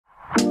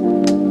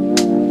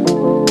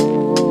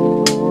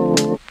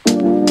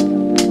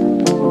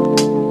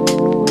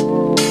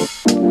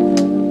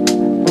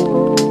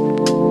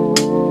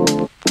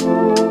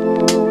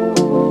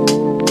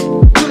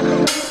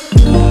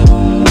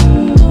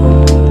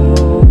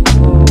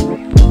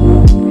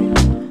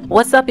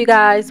What's up, you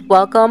guys?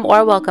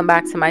 Welcome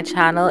back to my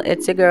channel.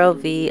 It's your girl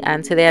V,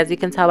 and today, as you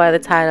can tell by the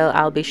title,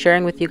 I'll be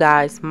sharing with you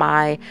guys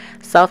my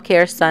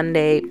self-care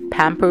Sunday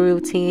pamper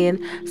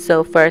routine.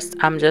 So first,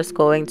 I'm just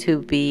going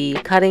to be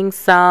cutting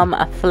some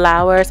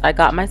flowers. I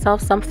got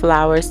myself some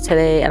flowers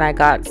today, and I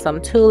got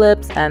some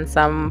tulips and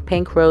some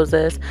pink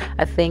roses.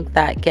 I think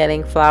that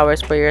getting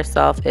flowers for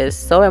yourself is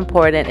so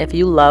important. If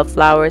you love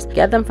flowers,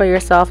 get them for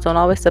yourself. Don't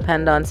always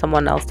depend on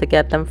someone else to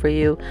get them for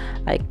you.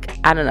 Like,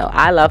 I don't know,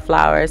 I love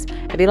flowers.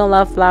 If you don't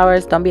love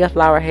flowers, don't be a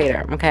flower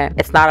hater, okay?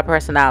 It's not a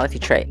personality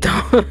trait.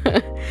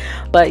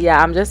 But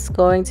yeah, I'm just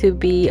going to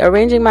be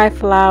arranging my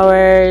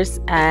flowers,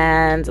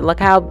 and look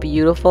how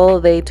beautiful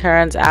they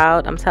turned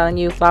out. I'm telling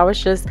you,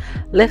 flowers just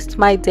lift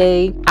my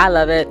day. I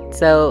love it.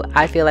 So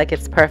I feel like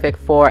it's perfect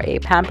for a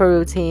pamper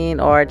routine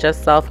or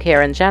just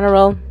self-care in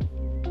general.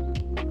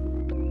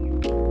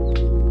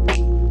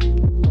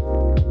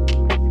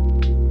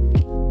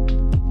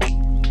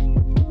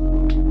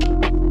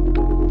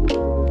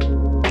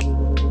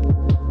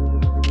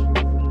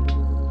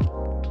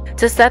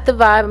 To set the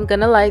vibe, I'm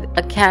gonna light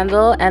a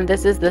candle, and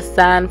this is the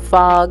Sand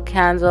Fog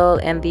candle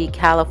in the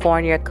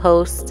California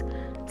Coast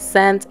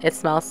scent. It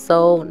smells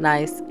so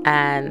nice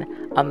and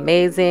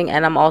amazing,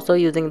 and I'm also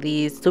using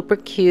these super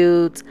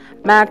cute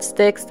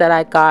matchsticks that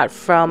I got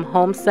from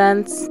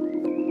HomeSense.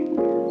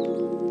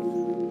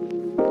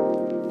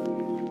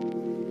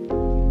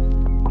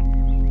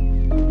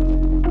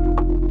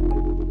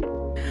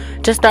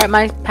 To start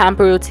my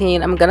pamper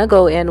routine, I'm gonna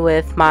go in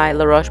with my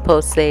La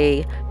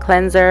Roche-Posay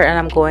cleanser, and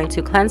I'm going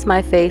to cleanse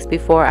my face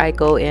before I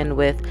go in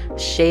with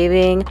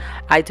shaving.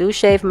 I do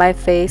shave my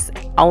face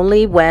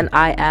only when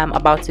I am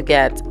about to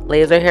get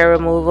laser hair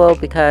removal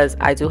because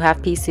I do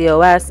have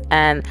PCOS,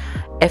 and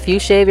if you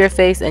shave your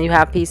face and you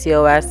have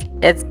PCOS,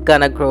 it's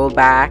gonna grow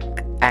back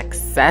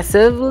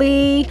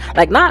excessively.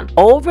 Like, not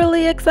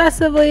overly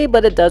excessively,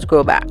 but it does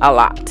grow back a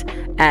lot,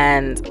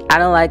 and I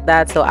don't like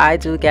that. So I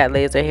do get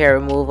laser hair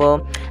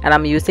removal, and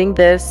I'm using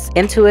this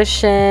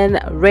Intuition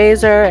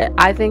razor.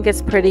 I think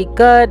it's pretty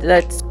good.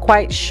 It's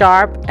quite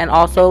sharp, and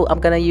also I'm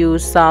gonna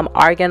use some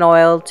argan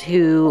oil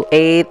to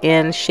aid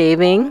in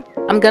shaving.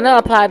 I'm gonna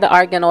apply the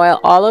argan oil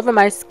all over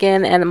my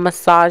skin and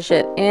massage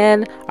it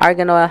in.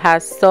 Argan oil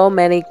has so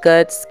many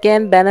good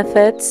skin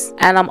benefits,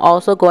 and I'm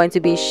also going to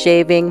be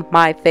shaving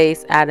my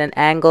face at an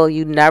angle.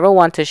 You never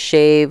want to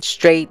shave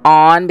straight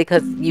on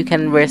because you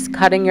can risk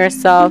cutting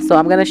yourself. So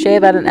I'm gonna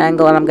shave at an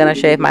angle, and I'm gonna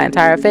shave my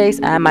entire face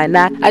and my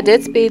neck. I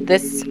did speed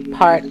this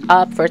part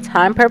up for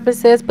time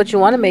purposes, but you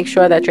want to make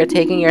sure that you're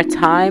taking your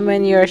time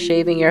when you're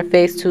shaving your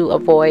face to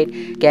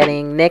avoid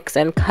getting nicks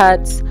and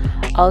cuts.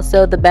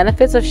 Also, the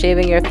benefits of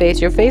shaving your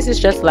face is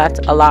just left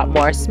a lot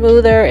more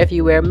smoother. If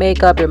you wear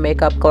makeup, your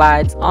makeup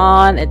glides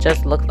on. It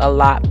just looks a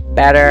lot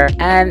better,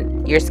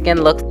 and your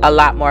skin looks a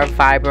lot more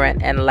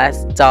vibrant and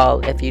less dull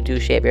if you do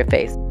shave your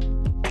face.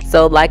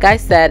 So like I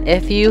said,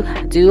 if you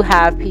do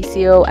have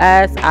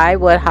PCOS, I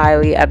would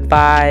highly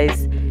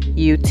advise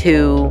you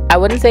to, I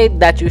wouldn't say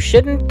that you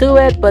shouldn't do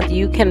it, but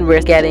you can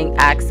risk getting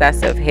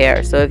excessive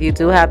hair. So if you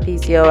do have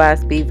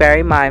PCOS, be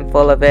very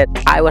mindful of it.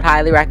 I would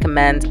highly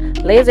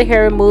recommend laser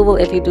hair removal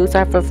if you do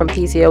suffer from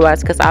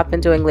PCOS, because I've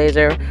been doing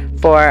laser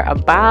for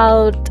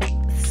about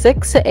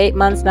 6 to 8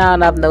 months now,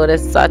 and I've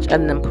noticed such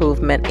an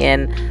improvement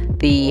in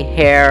the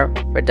hair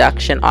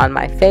reduction on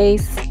my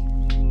face.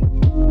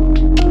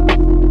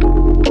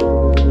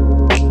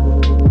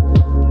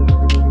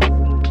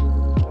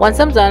 Once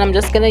I'm done, I'm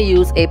just going to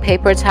use a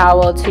paper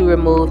towel to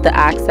remove the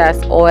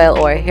excess oil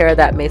or hair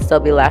that may still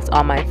be left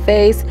on my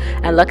face.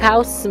 And look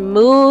how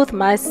smooth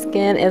my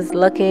skin is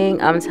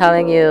looking. I'm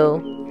telling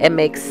you, it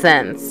makes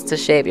sense to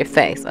shave your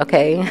face,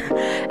 okay?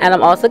 And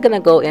I'm also gonna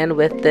go in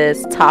with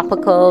this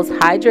Topicals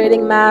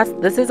hydrating mask.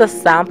 This is a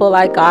sample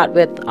I got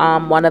with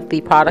one of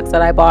the products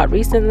that I bought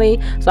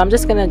recently. So I'm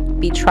just gonna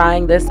be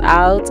trying this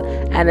out,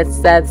 and it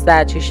says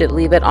that you should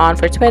leave it on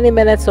for 20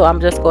 minutes. So I'm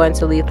just going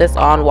to leave this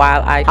on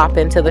while I hop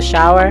into the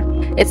shower.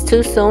 It's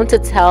too soon to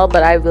tell,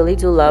 but I really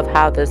do love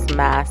how this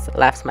mask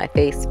left my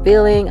face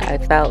feeling. I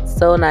felt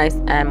so nice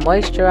and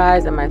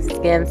moisturized, and my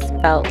skin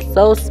felt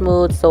so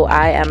smooth. So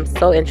I am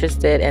so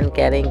interested in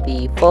getting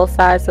the full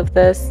size of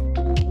this.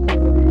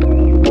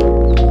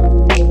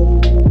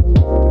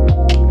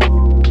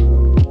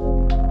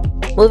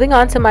 Moving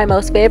on to my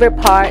most favorite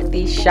part,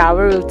 the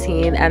shower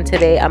routine, and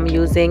today I'm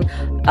using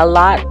a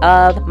lot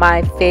of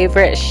my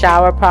favorite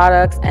shower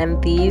products, and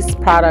these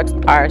products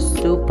are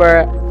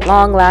super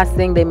long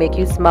lasting. They make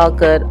you smell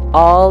good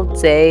all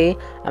day.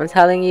 I'm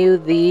telling you,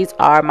 these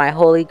are my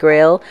holy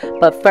grail.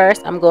 But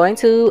first, I'm going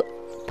to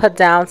put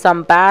down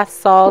some bath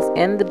salts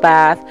in the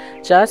bath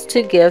just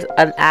to give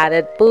an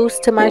added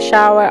boost to my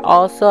shower.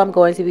 Also, I'm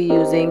going to be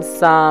using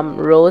some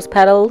rose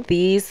petal.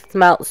 These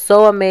smell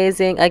so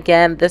amazing.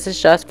 Again, this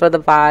is just for the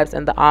vibes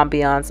and the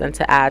ambiance and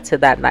to add to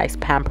that nice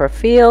pamper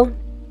feel.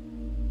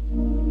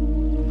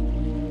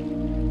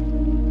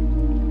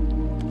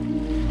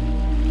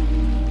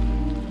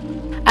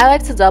 I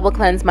like to double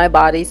cleanse my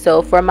body,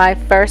 so for my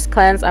first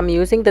cleanse, I'm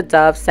using the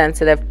Dove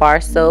Sensitive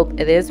Bar Soap.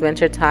 It is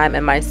winter time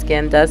and my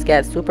skin does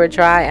get super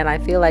dry, and I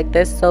feel like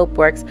this soap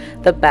works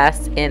the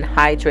best in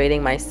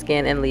hydrating my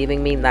skin and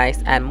leaving me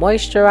nice and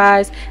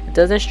moisturized. It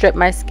doesn't strip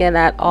my skin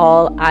at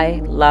all.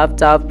 I love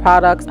Dove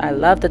products. I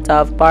love the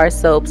Dove bar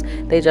soaps.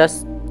 They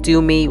just do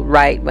me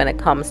right when it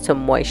comes to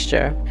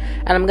moisture.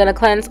 And I'm going to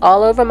cleanse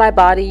all over my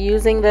body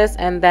using this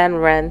and then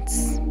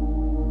rinse.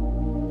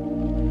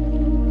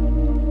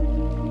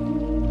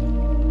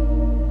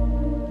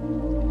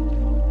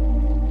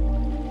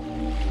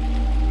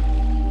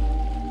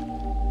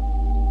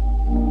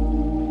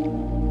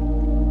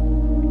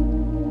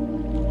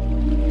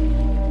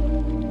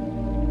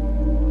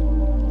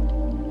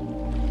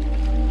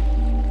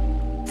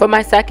 For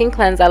my second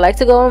cleanse, I like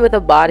to go in with a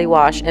body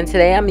wash, and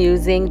today I'm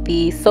using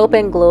the Soap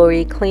and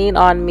Glory Clean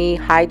On Me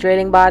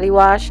Hydrating Body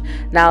Wash.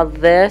 Now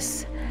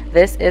this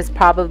is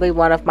probably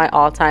one of my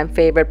all-time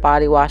favorite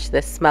body wash.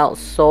 This smells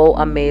so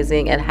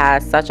amazing. It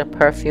has such a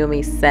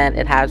perfumey scent.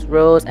 It has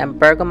rose and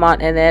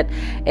bergamot in it.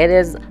 It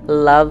is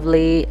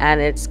lovely,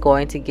 and it's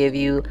going to give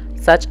you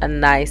such a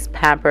nice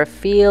pamper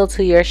feel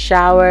to your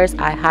showers.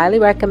 I highly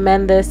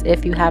recommend this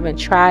if you haven't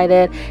tried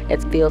it.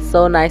 It feels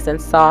so nice and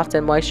soft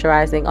and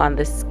moisturizing on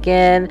the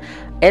skin.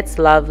 It's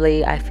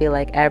lovely. I feel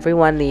like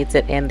everyone needs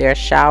it in their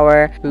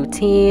shower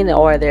routine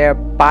or their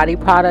body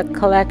product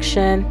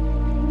collection.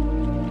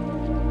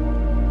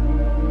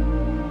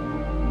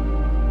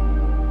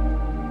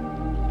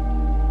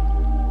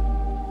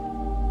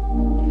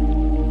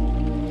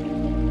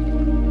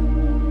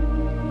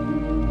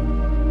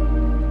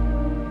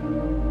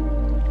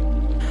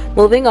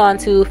 Moving on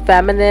to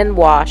feminine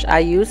wash, I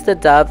use the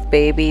Dove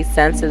Baby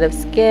Sensitive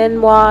Skin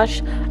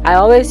Wash. I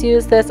always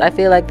use this. I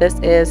feel like this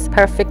is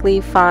perfectly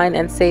fine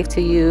and safe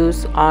to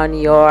use on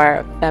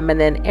your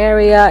feminine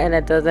area, and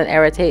it doesn't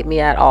irritate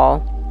me at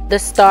all. The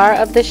star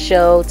of the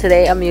show,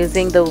 today I'm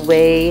using the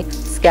Way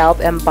Scalp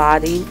and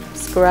Body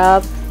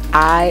Scrub.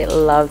 I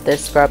love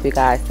this scrub, you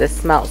guys. This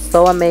smells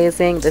so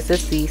amazing. This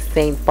is the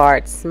St.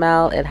 Bart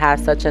smell. It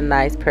has such a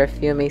nice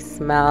perfumey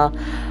smell.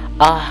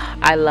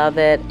 I love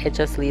it. It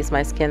just leaves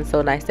my skin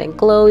so nice and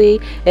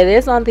glowy. It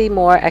is on the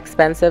more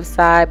expensive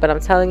side, but I'm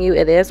telling you,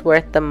 it is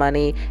worth the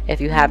money.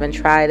 If you haven't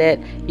tried it,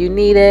 you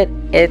need it.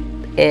 It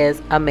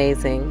is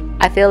amazing.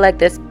 I feel like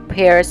this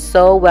pairs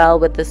so well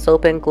with the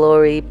Soap and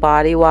Glory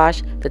body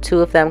wash. The two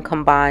of them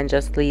combined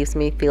just leaves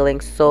me feeling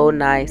so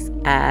nice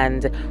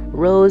and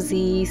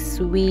rosy,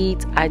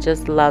 sweet. I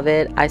just love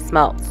it. I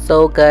smell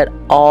so good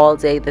all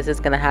day. This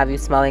is gonna have you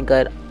smelling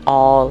good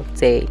all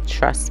day,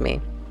 trust me.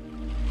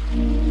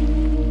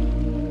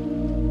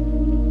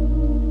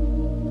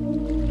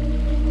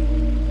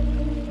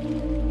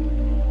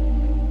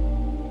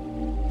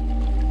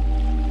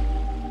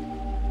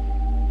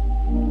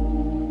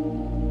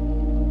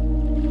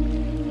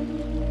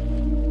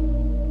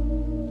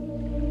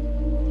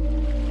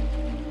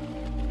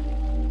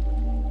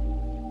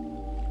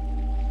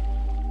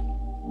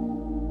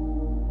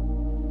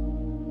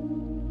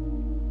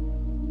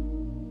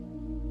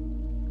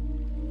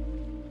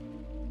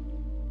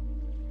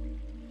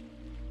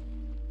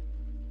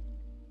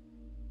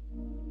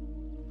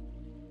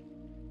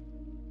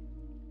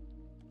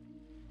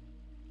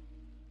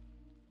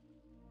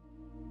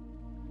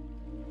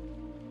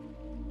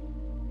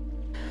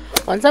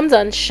 Once I'm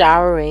done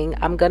showering,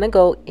 I'm gonna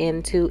go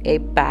into a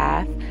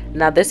bath.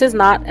 Now this is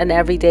not an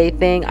everyday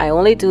thing. I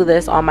only do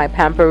this on my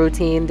Pamper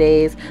Routine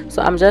days.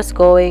 So I'm just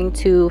going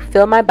to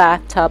fill my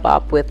bathtub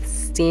up with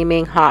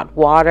steaming hot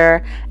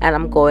water, and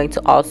I'm going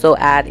to also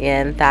add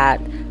in that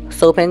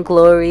Soap and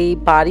Glory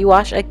body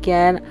wash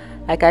again.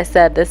 Like I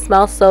said, this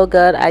smells so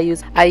good. I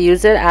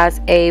use it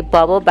as a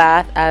bubble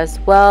bath as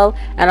well,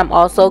 and I'm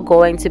also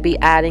going to be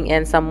adding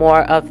in some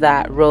more of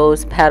that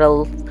rose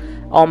petal.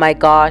 Oh my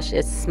gosh,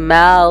 it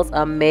smells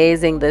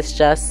amazing. This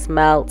just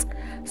smelled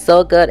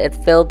so good. It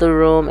filled the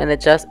room, and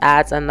it just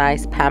adds a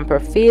nice pamper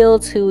feel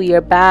to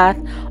your bath.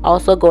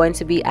 Also going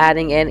to be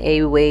adding in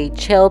a Way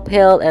Chill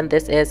Pill, and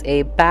this is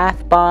a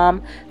bath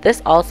bomb.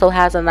 This also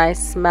has a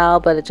nice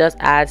smell, but it just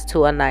adds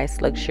to a nice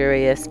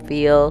luxurious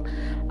feel.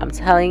 I'm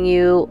telling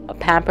you,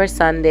 Pamper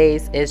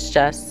Sundays is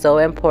just so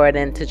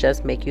important to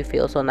just make you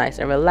feel so nice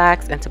and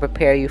relaxed and to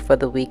prepare you for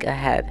the week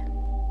ahead.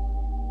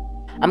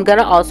 I'm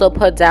gonna also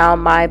put down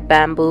my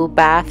bamboo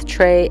bath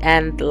tray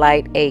and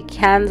light a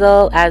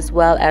candle, as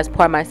well as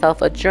pour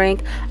myself a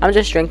drink. I'm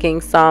just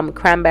drinking some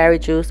cranberry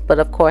juice, but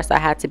of course I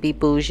had to be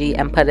bougie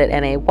and put it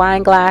in a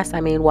wine glass.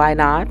 I mean, why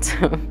not?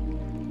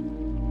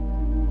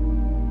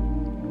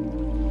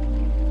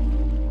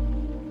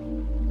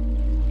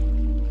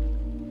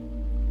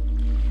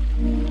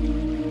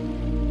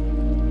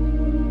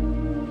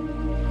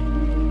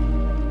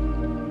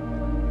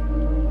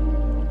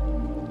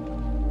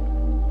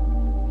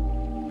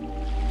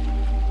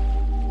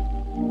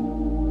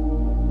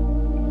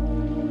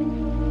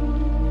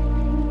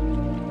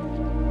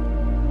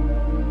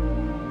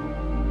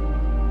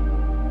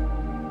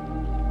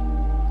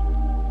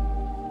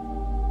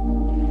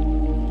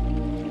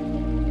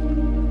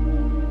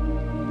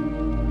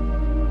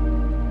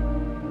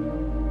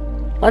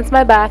 Once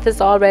my bath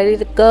is all ready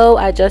to go,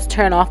 I just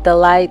turn off the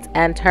lights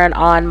and turn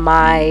on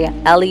my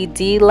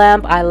LED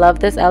lamp. I love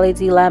this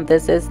LED lamp.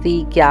 This is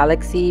the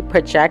Galaxy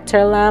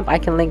projector lamp. I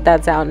can link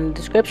that down in the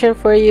description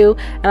for you.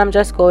 And I'm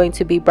just going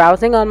to be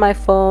browsing on my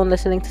phone,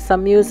 listening to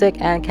some music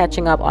and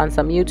catching up on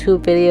some YouTube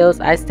videos.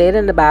 I stayed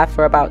in the bath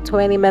for about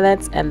 20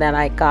 minutes and then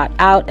I got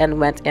out and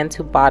went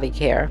into body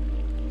care.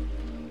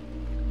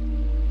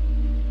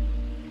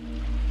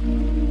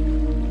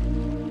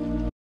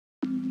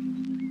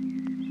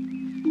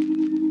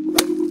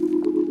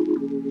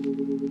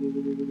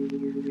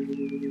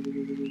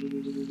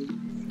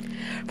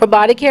 For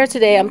body care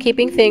today, I'm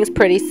keeping things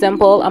pretty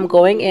simple. I'm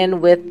going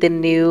in with the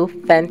new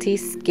Fenty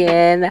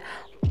Skin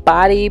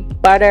body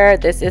butter.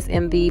 This is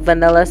in the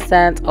vanilla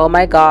scent. Oh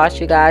my gosh,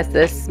 you guys,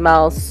 this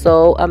smells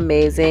so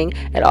amazing.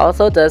 It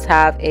also does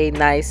have a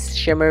nice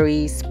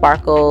shimmery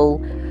sparkle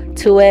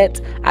to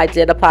it. I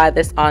did apply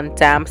this on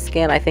damp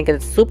skin. I think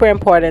it's super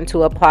important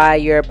to apply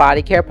your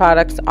body care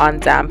products on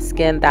damp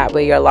skin. That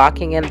way you're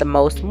locking in the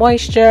most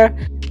moisture.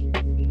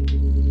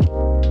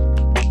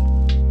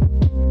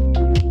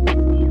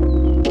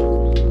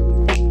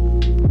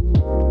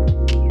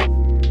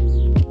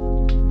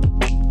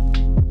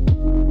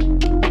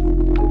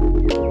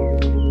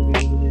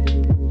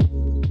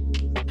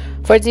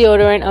 For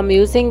deodorant, I'm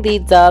using the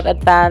Dove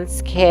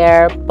Advanced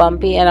Care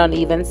Bumpy and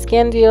Uneven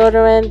Skin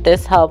deodorant.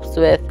 This helps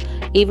with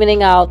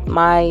evening out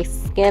my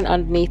skin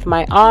underneath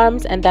my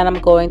arms. And then I'm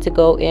going to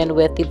go in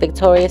with the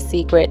Victoria's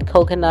Secret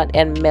Coconut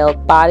and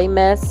Milk Body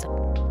Mist.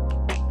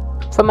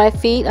 For my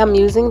feet, I'm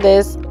using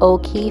this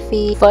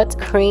O'Keefe foot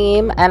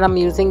cream and I'm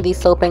using the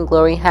Soap and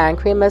Glory hand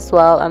cream as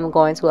well. I'm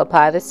going to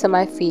apply this to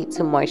my feet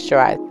to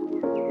moisturize.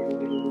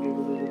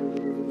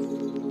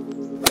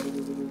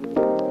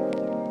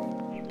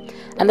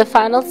 And the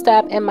final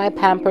step in my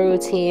Pamper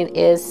routine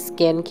is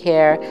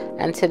skincare,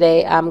 and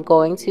today I'm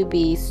going to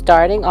be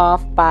starting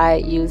off by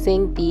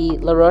using the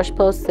La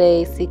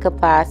Roche-Posay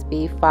Cicaplast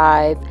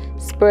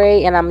B5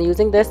 spray, and I'm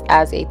using this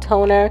as a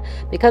toner.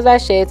 Because I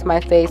shaved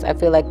my face, I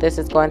feel like this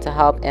is going to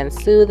help in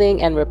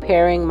soothing and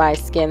repairing my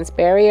skin's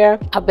barrier.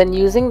 I've been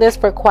using this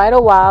for quite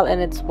a while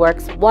and it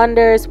works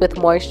wonders with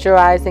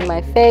moisturizing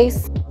my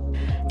face.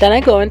 Then I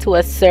go into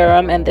a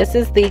serum, and this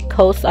is the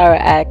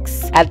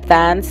CosRx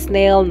Advanced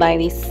Nail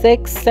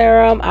 96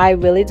 serum. I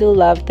really do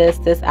love this.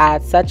 This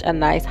adds such a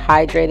nice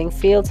hydrating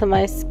feel to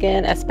my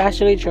skin,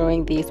 especially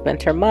during these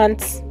winter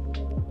months.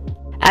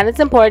 And it's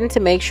important to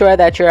make sure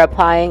that you're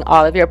applying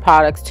all of your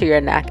products to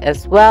your neck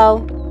as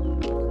well.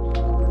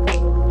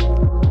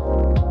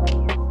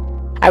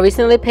 I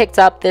recently picked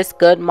up this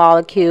Good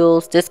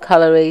Molecules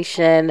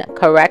Discoloration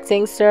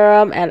Correcting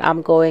Serum, and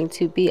I'm going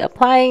to be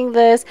applying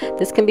this.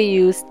 This can be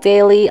used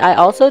daily. I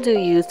also do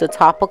use the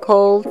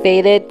topical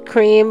faded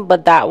cream,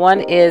 but that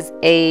one is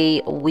a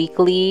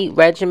weekly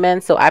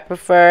regimen, so I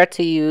prefer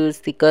to use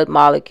the Good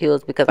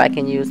Molecules because I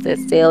can use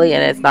this daily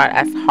and it's not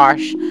as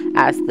harsh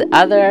as the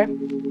other.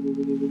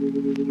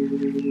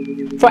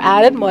 For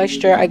added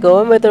moisture, I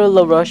go in with the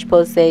La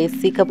Roche-Posay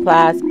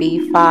Cicaplast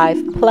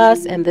B5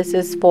 Plus, and this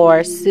is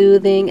for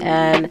soothing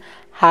and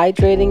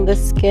hydrating the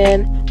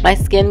skin. My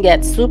skin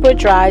gets super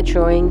dry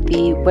during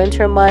the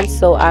winter months,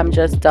 so I'm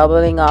just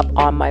doubling up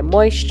on my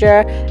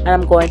moisture, and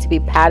I'm going to be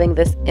patting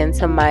this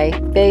into my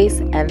face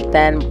and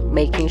then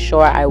making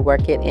sure I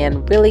work it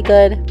in really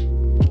good.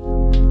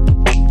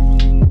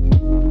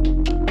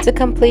 To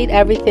complete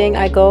everything,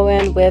 I go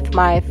in with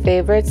my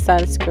favorite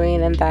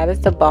sunscreen, and that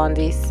is the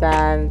Bondi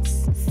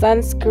Sands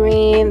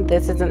sunscreen.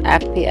 This is an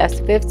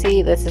FPS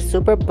 50. This is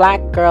super black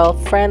girl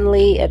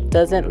friendly. It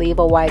doesn't leave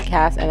a white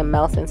cast and it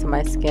melts into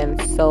my skin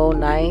so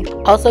nice.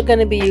 Also going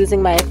to be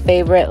using my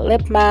favorite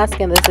lip mask,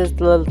 and this is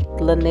the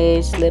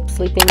Laneige Lip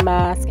Sleeping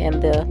Mask in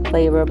the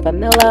flavor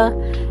vanilla.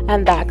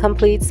 And that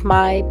completes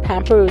my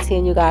Pamper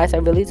routine, you guys. I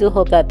really do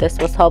hope that this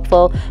was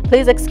helpful.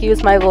 Please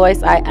excuse my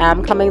voice. I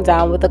am coming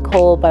down with a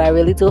cold, but I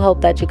really do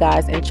hope that you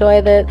guys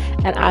enjoyed it,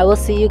 and I will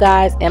see you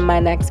guys in my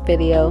next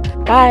video.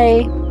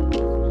 Bye.